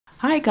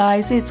Hi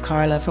guys, it's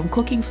Carla from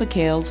Cooking for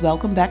Kales.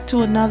 Welcome back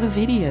to another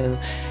video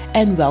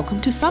and welcome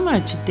to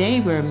summer.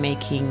 Today we're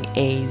making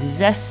a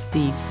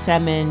zesty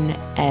salmon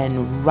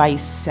and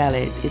rice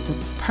salad. It's a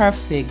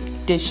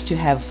perfect dish to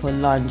have for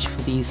lunch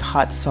for these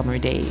hot summer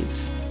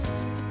days.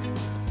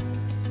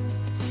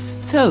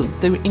 So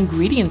the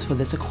ingredients for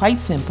this are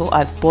quite simple.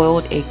 I've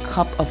boiled a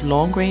cup of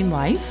long grain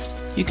rice.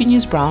 You can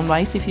use brown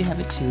rice if you have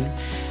it too.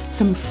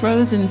 Some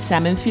frozen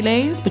salmon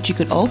fillets, but you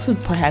could also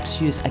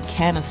perhaps use a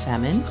can of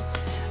salmon.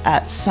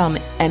 Some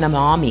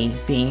edamame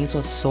beans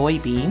or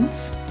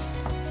soybeans,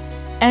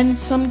 and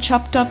some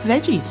chopped up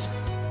veggies.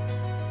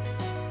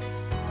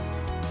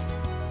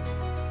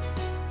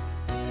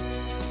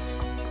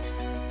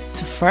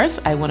 So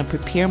first I want to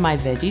prepare my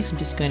veggies. I'm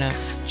just going to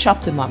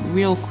chop them up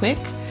real quick.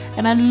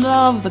 And I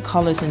love the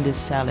colors in this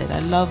salad. I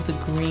love the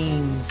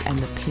greens and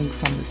the pink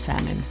from the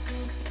salmon.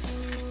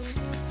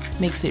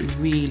 Makes it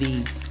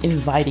really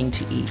inviting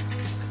to eat.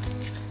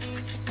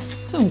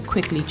 So I'm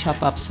quickly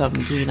chop up some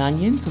green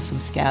onions or some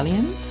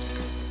scallions.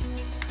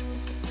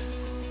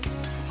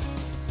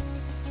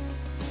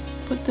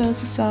 Put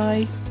those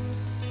aside.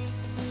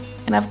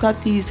 And I've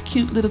got these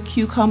cute little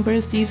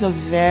cucumbers. These are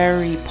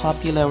very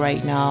popular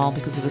right now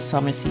because of the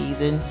summer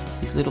season.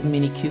 These little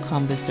mini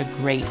cucumbers are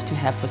great to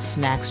have for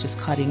snacks, just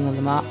cutting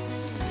them up.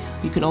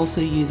 You can also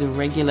use a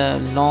regular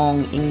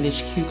long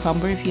English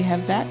cucumber if you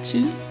have that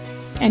too.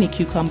 Any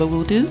cucumber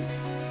will do.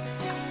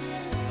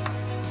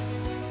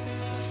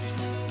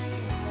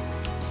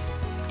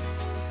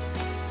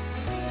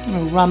 I'm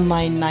going to run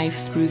my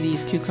knife through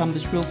these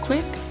cucumbers real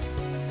quick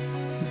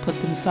and put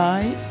them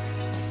aside.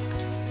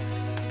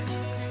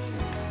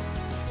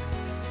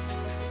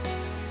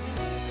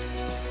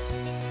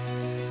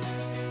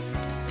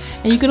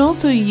 And you can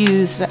also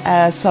use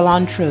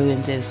cilantro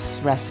in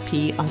this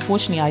recipe.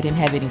 Unfortunately, I didn't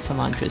have any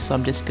cilantro, so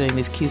I'm just going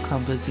with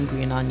cucumbers and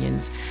green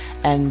onions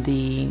and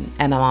the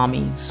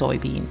edamame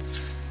soybeans.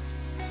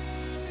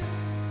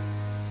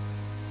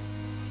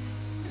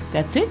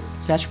 That's it.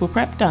 Vegetable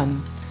prep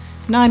done.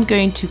 Now I'm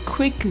going to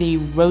quickly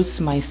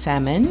roast my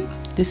salmon.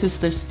 They're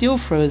still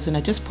frozen.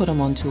 I just put them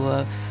onto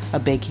a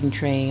baking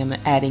tray. I'm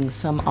adding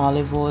some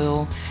olive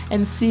oil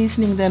and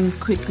seasoning them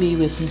quickly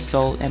with some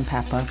salt and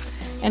pepper.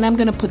 And I'm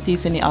going to put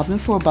these in the oven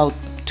for about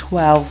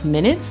 12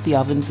 minutes. The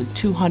oven's a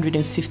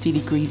 250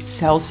 degrees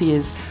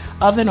Celsius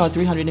oven or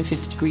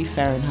 350 degrees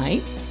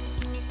Fahrenheit.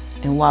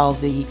 And while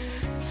the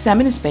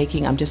salmon is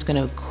baking, I'm just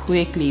going to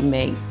quickly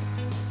make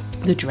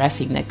the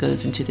dressing that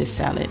goes into this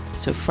salad.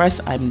 So first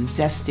I'm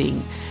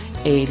zesting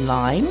a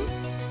lime,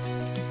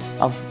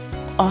 of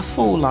a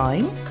full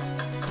lime,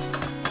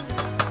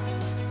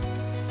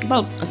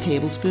 about a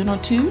tablespoon or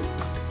two.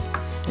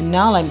 And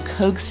now I'm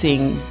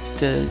coaxing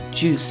the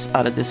juice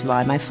out of this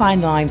lime. I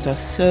find limes are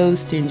so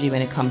stingy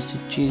when it comes to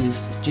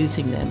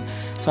juicing them.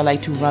 So I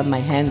like to run my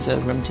hands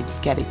over them to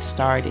get it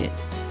started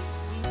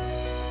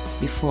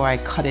before I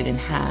cut it in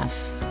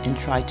half and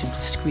try to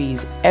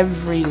squeeze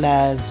every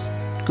last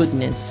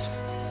goodness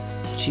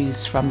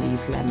juice from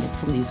these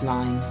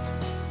limes.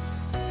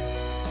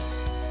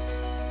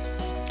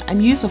 I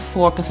use a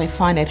fork because I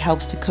find it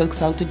helps to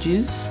coax out the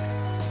juice.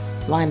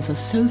 Limes are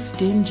so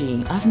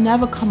stingy. I've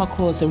never come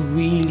across a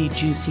really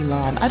juicy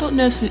lime. I don't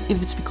know if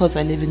it's because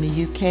I live in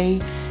the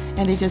UK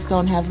and they just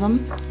don't have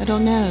them. I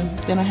don't know.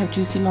 They don't have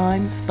juicy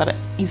limes, but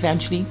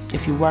eventually,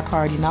 if you work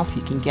hard enough,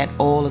 you can get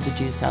all of the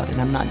juice out,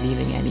 and I'm not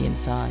leaving any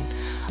inside.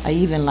 I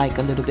even like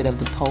a little bit of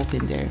the pulp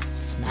in there.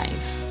 It's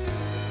nice.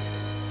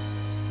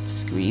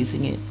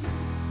 Squeezing it.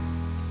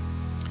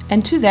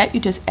 And to that,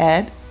 you just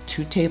add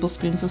 2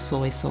 tablespoons of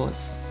soy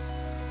sauce.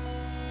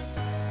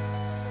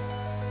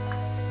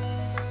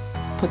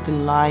 Put the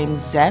lime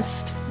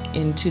zest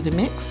into the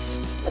mix.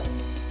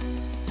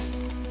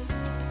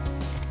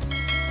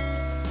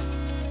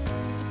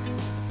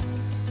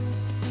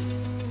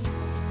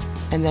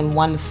 And then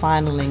one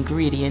final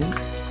ingredient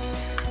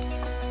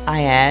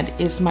I add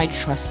is my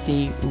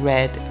trusty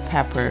red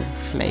pepper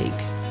flake.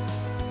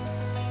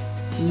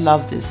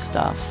 Love this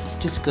stuff.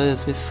 Just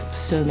goes with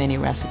so many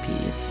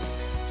recipes.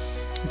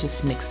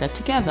 Just mix that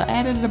together. I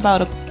added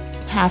about a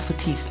half a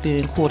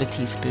teaspoon, quarter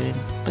teaspoon,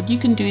 but you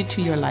can do it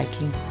to your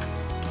liking.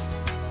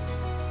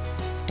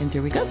 And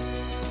there we go.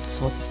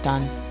 Sauce is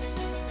done.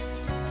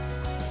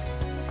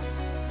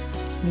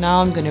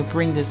 Now I'm going to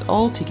bring this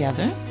all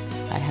together.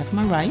 I have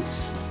my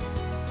rice.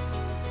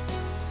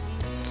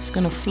 Just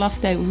going to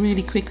fluff that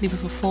really quickly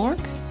with a fork.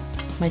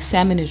 My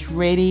salmon is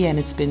ready and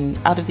it's been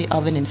out of the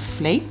oven and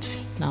flaked.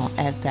 Now I'll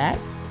add that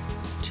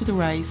to the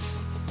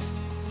rice.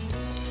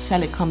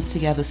 Salad comes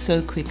together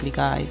so quickly,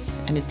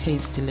 guys, and it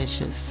tastes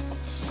delicious.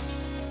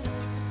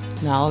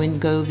 Now in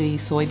go the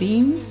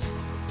soybeans.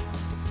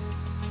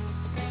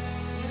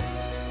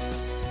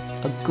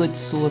 A good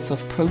source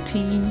of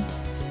protein,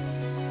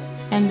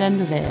 and then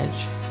the veg.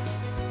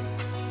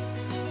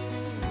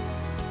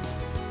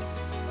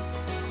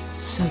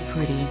 So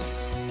pretty.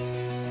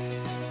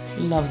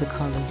 Love the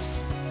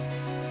colors.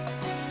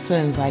 So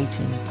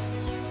inviting.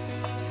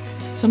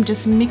 So I'm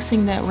just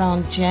mixing that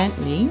around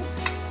gently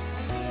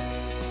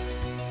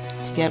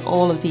to get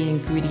all of the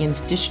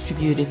ingredients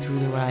distributed through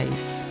the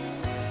rice.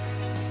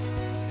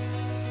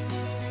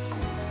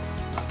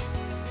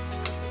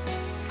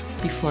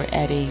 Before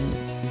adding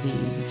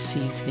the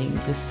seasoning,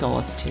 the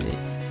sauce to it.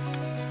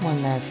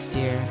 One last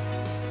stir.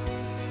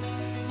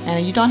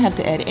 And you don't have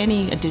to add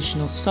any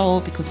additional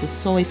salt because the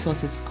soy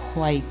sauce is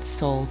quite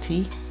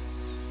salty.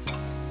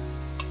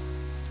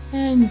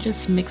 And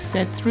just mix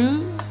that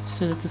through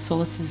so that the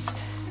sauce is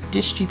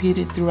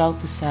distributed throughout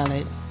the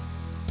salad.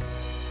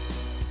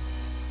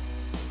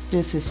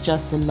 This is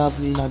just a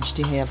lovely lunch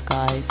to have,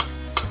 guys.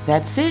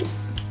 That's it.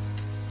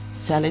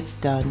 Salad's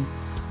done.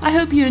 I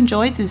hope you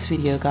enjoyed this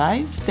video,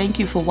 guys. Thank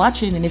you for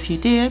watching, and if you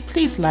did,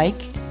 please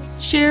like,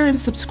 share, and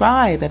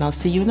subscribe, and I'll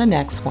see you in the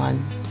next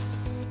one.